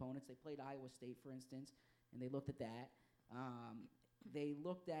conference opponents. They played Iowa State, for instance, and they looked at that. They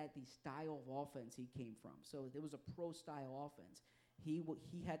looked at the style of offense he came from. So it was a pro-style offense. He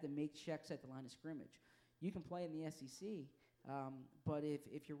had to make checks at the line of scrimmage. You can play in the SEC, but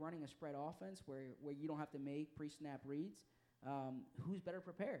if you're running a spread offense where you don't have to make pre-snap reads, who's better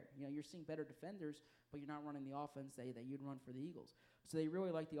prepared? You're seeing better defenders, but you're not running the offense that you'd run for the Eagles. So they really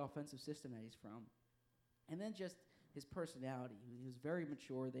like the offensive system that he's from. And then just his personality. He was very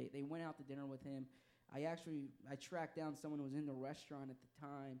mature. They went out to dinner with him. I tracked down someone who was in the restaurant at the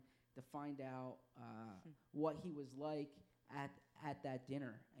time to find out what he was like at that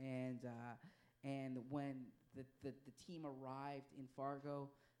dinner. And when the team arrived in Fargo,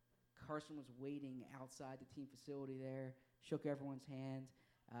 Carson was waiting outside the team facility there, shook everyone's hand.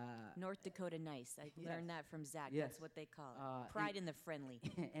 North Dakota nice. I Yes. learned that from Zach. Yes. That's what they call it. Pride in the friendly.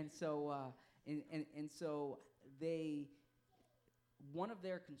 And so one of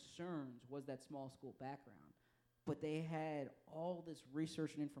their concerns was that small school background, but they had all this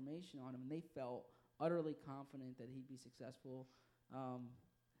research and information on him, and they felt utterly confident that he'd be successful.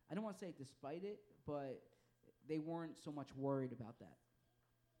 I don't want to say despite it, but they weren't so much worried about that.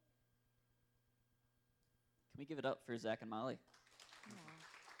 Can we give it up for Zach and Molly?